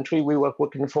any country we were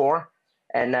working for.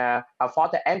 And for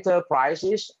the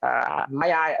enterprises,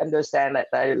 may I understand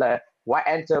that why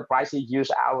enterprises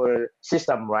use our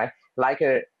system, right? Like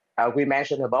we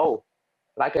mentioned above,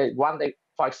 like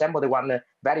for example, they want to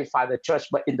verify the trust,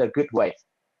 but in the good way.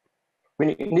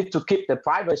 We need to keep the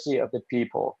privacy of the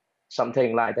people,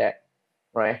 something like that,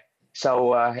 right?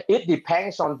 So it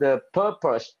depends on the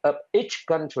purpose of each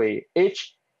country,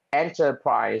 each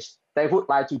enterprise. They would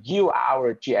like to use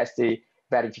our GST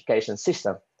verification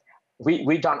system.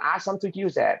 We don't ask them to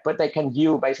use that, but they can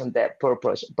use based on their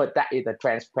purpose. But that is a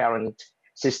transparent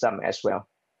system as well,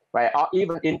 right? Or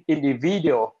even in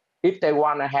individual, if they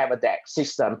want to have that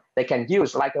system, they can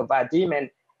use like a Vadim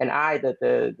and I,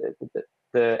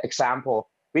 the example.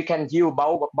 We can use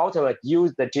both of us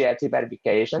use the GST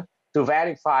verification to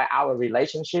verify our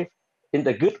relationship in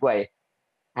the good way.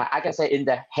 I can say in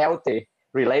the healthy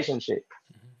relationship,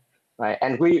 right?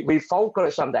 And we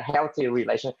focus on the healthy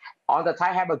relation. All the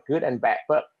time have a good and bad,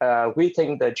 but we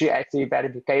think the GST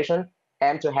verification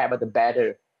aim to have the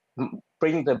better,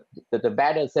 bring the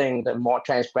better thing, the more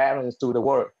transparency to the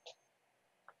world.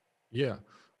 Yeah.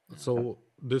 So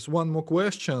there's one more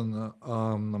question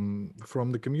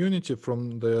from the community,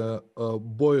 from the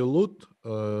Boylut,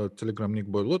 Telegram nick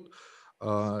Boylut.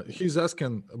 He's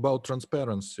asking about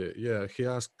transparency. Yeah, he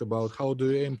asked about how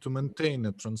do you aim to maintain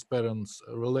a transparent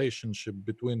relationship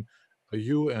between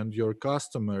you and your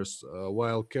customers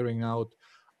while carrying out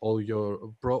all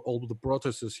the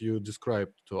processes you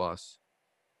described to us.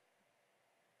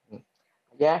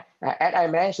 Yeah, as I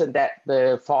mentioned that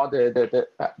for the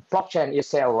blockchain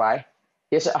itself, right?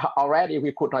 It's already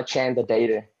we could not change the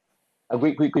data.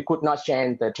 We could not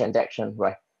change the transaction,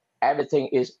 right? Everything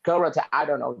is current. I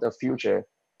don't know the future.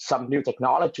 Some new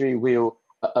technology will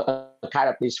kind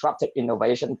of disruptive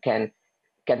innovation can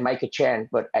make a change.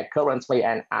 But currently,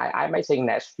 and I may think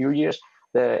next few years,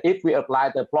 if we apply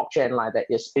the blockchain like that,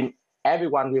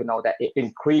 everyone will know that it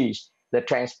increase the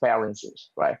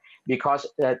transparencies, right? Because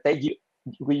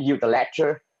we use the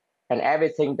ledger and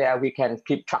everything there we can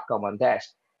keep track of on that.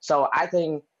 So I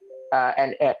think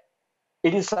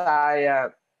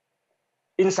inside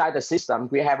the system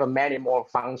we have many more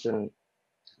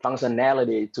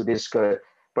functionality to this,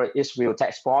 but it will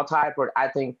take more time. But I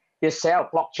think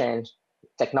itself blockchain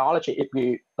technology, if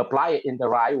we apply it in the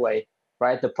right way,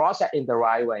 right, the process in the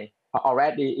right way,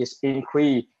 already is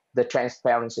increase the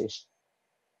transparencies.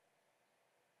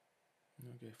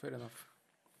 Okay, fair enough.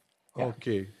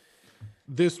 Okay.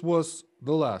 This was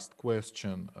the last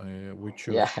question we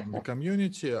chose from the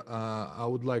community. I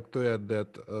would like to add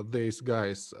that these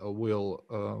guys will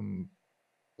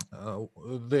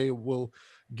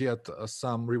get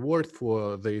some reward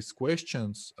for these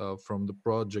questions from the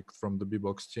project, from the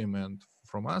Bibox team, and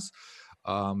from us.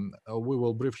 We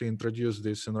will briefly introduce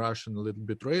this in Russian a little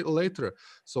bit later.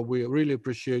 So we really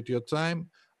appreciate your time.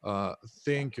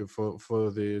 Thank you for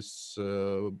this.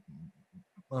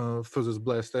 For this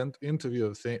blessed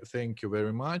interview, thank you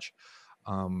very much.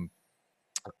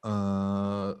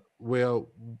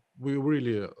 We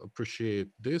really appreciate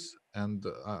this, and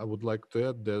I would like to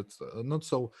add that not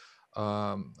so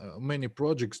many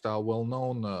projects are well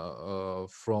known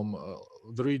from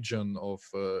the region of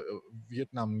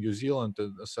Vietnam, New Zealand,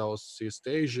 and Southeast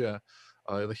Asia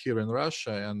here in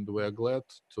Russia, and we are glad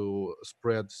to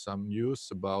spread some news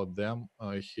about them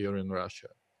here in Russia.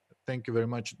 Thank you very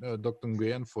much, Dr.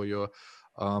 Nguyen, for your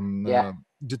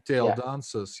detailed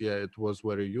answers. Yeah, it was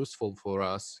very useful for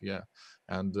us. Yeah,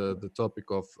 and the topic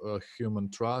of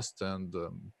human trust and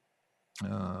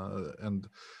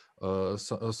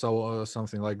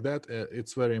something like that.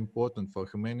 It's very important for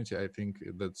humanity. I think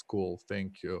that's cool.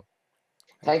 Thank you.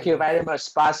 Thank you very much.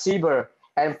 Spasibo.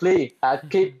 And please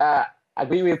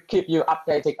we will keep you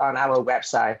updated on our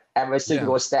website every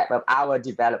single step of our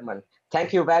development.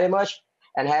 Thank you very much.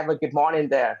 And have a good morning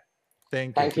there.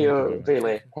 Thank you,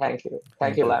 really. Thank you.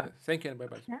 Thank you, love. Thank you,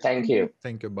 bye-bye. Thank you.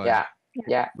 Thank you, bye.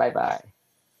 Yeah, bye-bye.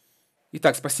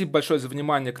 Итак, спасибо большое за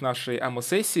внимание к нашей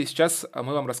АМО-сессии. Сейчас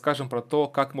мы вам расскажем про то,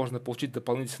 как можно получить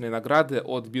дополнительные награды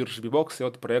от биржи Bibox и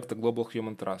от проекта Global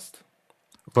Human Trust.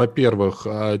 Во-первых,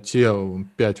 те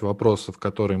 5 вопросов,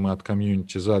 которые мы от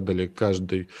комьюнити задали,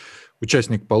 каждый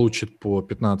участник получит по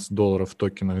 $15 в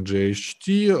токенах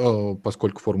GHT.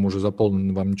 Поскольку форма уже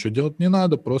заполнена, вам ничего делать не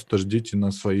надо, просто ждите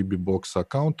на свои Bibox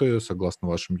аккаунты, согласно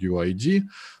вашим UID,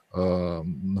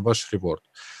 ваш реворд.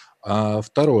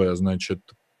 Второе,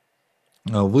 значит,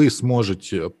 вы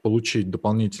сможете получить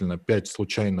дополнительно 5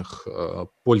 случайных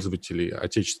пользователей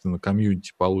отечественного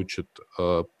комьюнити получат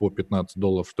по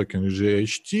 $15 в токенах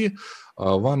GHT.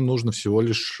 Вам нужно всего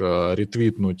лишь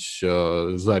ретвитнуть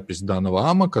запись данного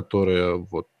АМА, которая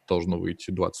вот должна выйти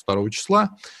 22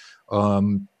 числа.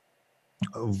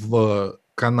 В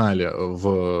канале,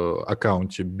 в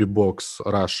аккаунте Bibox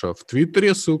Russia в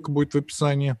Твиттере, ссылка будет в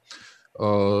описании.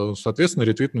 Соответственно,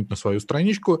 ретвитнуть на свою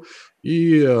страничку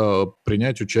и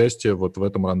принять участие вот в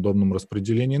этом рандомном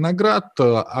распределении наград.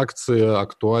 Акция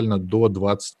актуальна до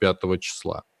 25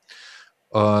 числа.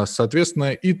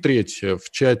 Соответственно, и третье. В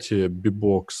чате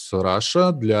Bibox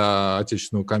Russia для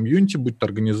отечественного комьюнити будет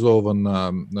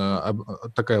организована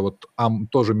такая вот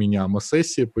тоже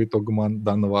мини-АМА-сессия по итогам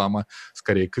данного АМА,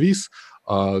 скорее квиз,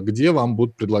 где вам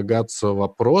будут предлагаться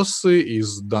вопросы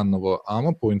из данного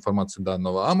АМА, по информации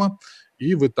данного АМА,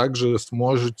 и вы также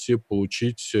сможете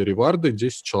получить реварды.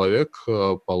 10 человек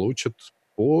получат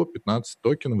по 15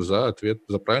 токенов за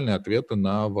правильные ответы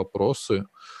на вопросы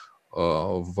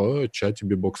в чате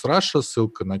Bibox Russia.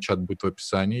 Ссылка на чат будет в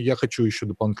описании. Я хочу еще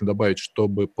дополнительно добавить,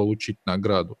 чтобы получить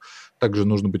награду, также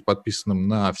нужно быть подписанным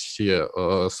на все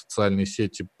социальные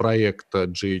сети проекта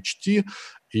GHT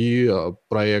и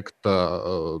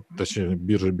проекта, точнее,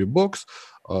 биржи Bibox.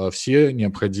 Все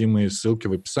необходимые ссылки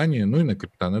в описании, ну и на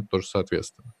Криптонет тоже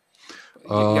соответственно.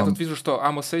 Я тут вижу, что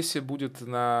АМО-сессия будет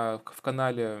в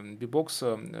канале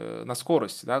Bibox на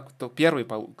скорость, да? Кто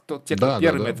Да,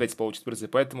 первыми да. ответить, получит призы.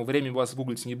 Поэтому времени у вас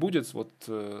гуглить не будет. Вот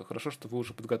хорошо, что вы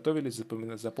уже подготовились,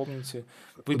 запомните,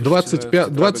 выпишите в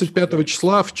тетрадочку 25 где-нибудь.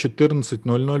 числа в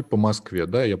 14:00 по Москве,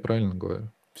 да, я правильно говорю?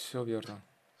 Все верно.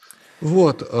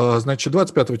 Вот, значит,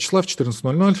 25 числа в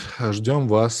 14:00 ждем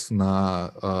вас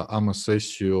на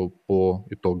АМО-сессию по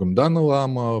итогам данного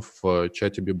АМО в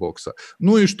чате Бибокса.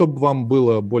 Ну и чтобы вам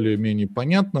было более-менее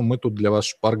понятно, мы тут для вас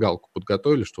шпаргалку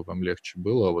подготовили, чтобы вам легче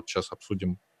было. Вот сейчас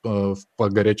обсудим по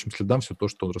горячим следам все то,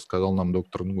 что он рассказал нам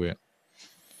доктор Нгуен.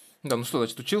 Да, ну что,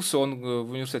 значит, учился он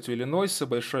в университете Иллинойса,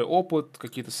 большой опыт,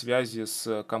 какие-то связи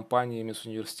с компаниями, с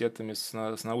университетами,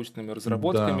 с научными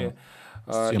разработками.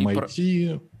 Да, с И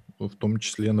MIT, в том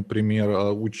числе,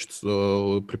 например,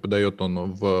 преподает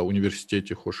он в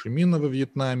университете Хошимина во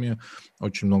Вьетнаме,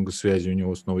 очень много связей у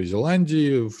него с Новой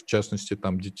Зеландией, в частности,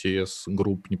 там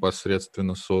DTS-групп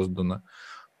непосредственно создано,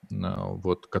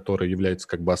 вот, которая является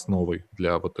как бы основой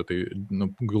для вот этой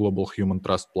Global Human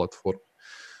Trust платформы.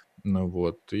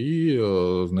 Вот. И,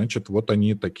 значит, вот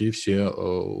они такие все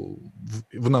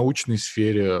в научной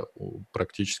сфере,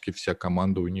 практически вся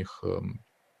команда у них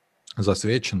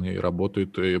засвечены и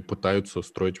работают, и пытаются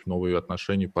строить новые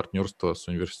отношения, партнерства с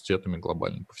университетами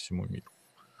глобально по всему миру.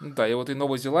 Да, и вот и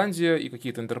Новая Зеландия, и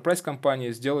какие-то enterprise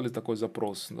компании сделали такой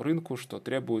запрос рынку, что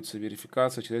требуется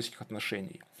верификация человеческих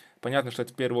отношений. Понятно, что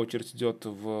это в первую очередь идет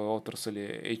в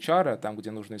отрасли HR, там,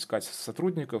 где нужно искать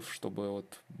сотрудников, чтобы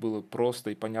вот было просто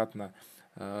и понятно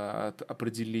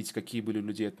определить, какие были у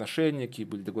людей отношения, какие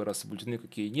были договора соблюдены,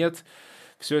 какие нет.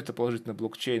 Все это положить на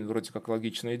блокчейн, вроде как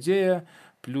логичная идея.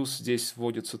 Плюс здесь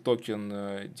вводится токен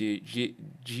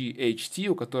GHT,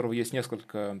 у которого есть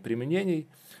несколько применений,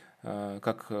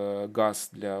 как газ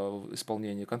для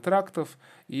исполнения контрактов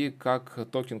и как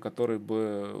токен, который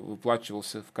бы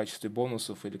выплачивался в качестве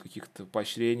бонусов или каких-то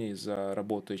поощрений за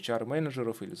работу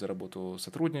HR-менеджеров или за работу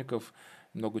сотрудников,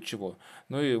 много чего.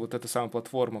 Ну и вот эта самая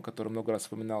платформа, которая много раз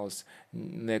вспоминалась,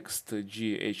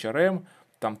 NextGHRM,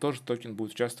 там тоже токен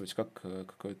будет участвовать как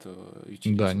какой-то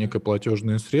utility. Да, некое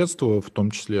платежное средство, в том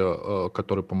числе,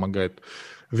 которое помогает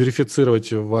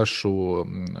верифицировать вашу,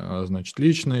 значит,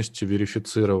 личность,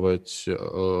 верифицировать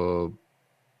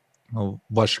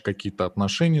ваши какие-то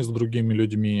отношения с другими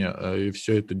людьми, и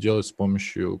все это делать с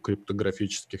помощью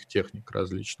криптографических техник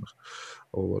различных.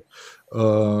 Вот.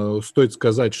 Стоит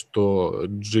сказать, что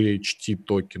GHT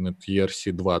токен — это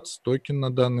ERC-20 токен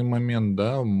на данный момент,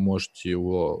 да, можете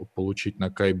его получить на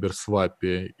Kyberswap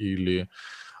или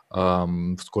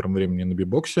в скором времени на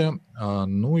Бибоксе.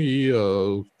 Ну и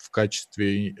в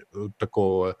качестве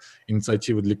такого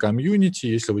инициативы для комьюнити,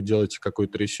 если вы делаете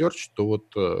какой-то ресерч, то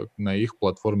вот на их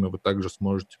платформе вы также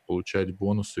сможете получать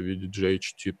бонусы в виде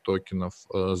GHT токенов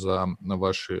за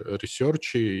ваши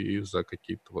ресерчи и за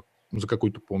какие-то вот за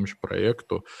какую-то помощь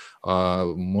проекту.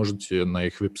 Можете на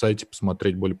их веб-сайте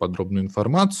посмотреть более подробную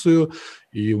информацию,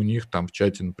 и у них там в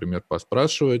чате, например,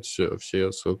 поспрашивать.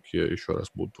 Все ссылки еще раз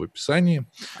будут в описании.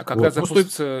 А когда Вот.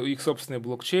 запустится их собственный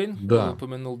блокчейн, Да.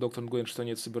 упомянул доктор Nguyen, что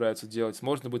они это собираются делать,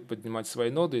 можно будет поднимать свои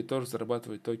ноды и тоже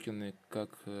зарабатывать токены как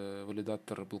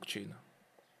валидатор блокчейна.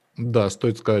 Да,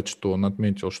 стоит сказать, что он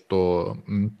отметил, что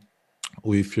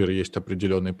у эфира есть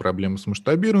определенные проблемы с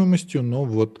масштабируемостью, но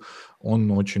вот он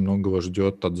очень многого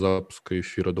ждет от запуска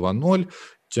эфира 2.0.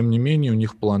 Тем не менее, у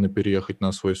них планы переехать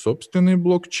на свой собственный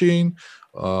блокчейн,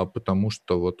 потому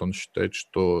что вот он считает,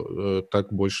 что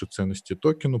так больше ценности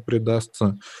токену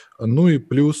придастся. Ну и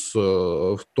плюс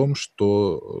в том,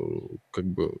 что как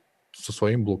бы со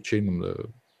своим блокчейном, да,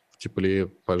 теплее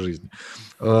по жизни.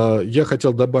 Я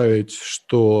хотел добавить,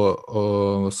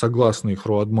 что согласно их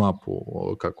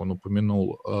роадмапу, как он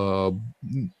упомянул,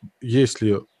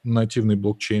 если нативный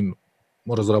блокчейн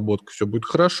разработка все будет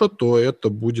хорошо, то это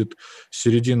будет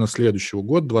середина следующего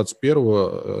года,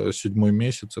 21-го, 7-й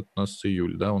месяц, это у нас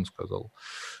июль, да, он сказал.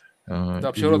 Да,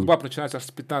 вообще Июль. roadmap начинается аж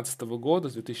с 2015 года,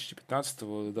 с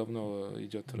 2015 давно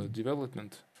идет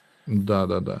development.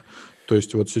 Да. То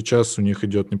есть вот сейчас у них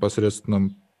идет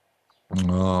непосредственно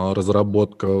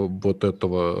разработка вот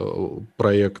этого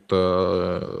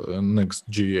проекта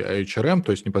NextGHRM,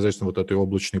 то есть непосредственно вот этой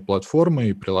облачной платформы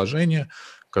и приложения,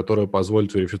 которое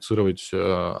позволит верифицировать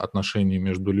отношения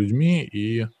между людьми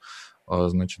и,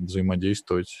 значит,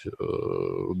 взаимодействовать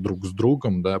друг с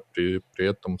другом, да, при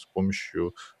этом с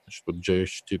помощью, значит, вот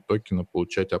GHT токена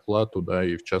получать оплату, да,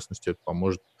 и в частности это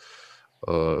поможет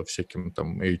всяким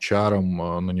там HR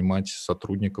нанимать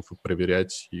сотрудников и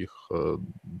проверять их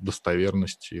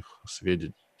достоверность, их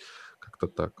сведений. Как-то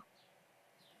так.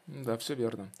 Да, все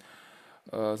верно.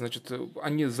 Значит,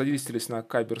 они залистились на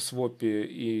Кайберсвопе,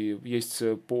 и есть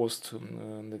пост,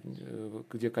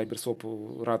 где Кайберсвоп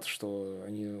рад, что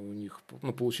они у них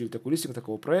получили такой листинг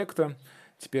такого проекта.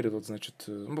 Теперь вот, значит,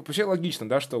 вообще логично,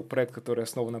 да, что проект, который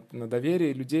основан на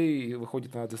доверии людей,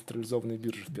 выходит на децентрализованные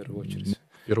биржи в первую очередь.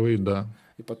 Впервые, да.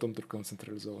 И потом только на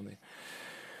централизованные.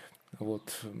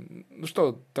 Вот. Ну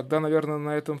что, тогда, наверное,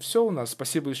 на этом все у нас.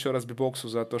 Спасибо еще раз Bibox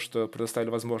за то, что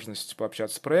предоставили возможность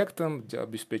пообщаться с проектом,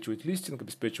 обеспечивать листинг,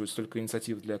 обеспечивать столько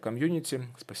инициатив для комьюнити.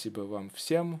 Спасибо вам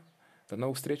всем. До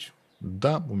новых встреч.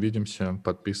 Да, увидимся.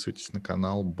 Подписывайтесь на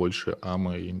канал. Больше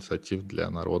АМА и инициатив для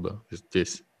народа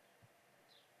здесь.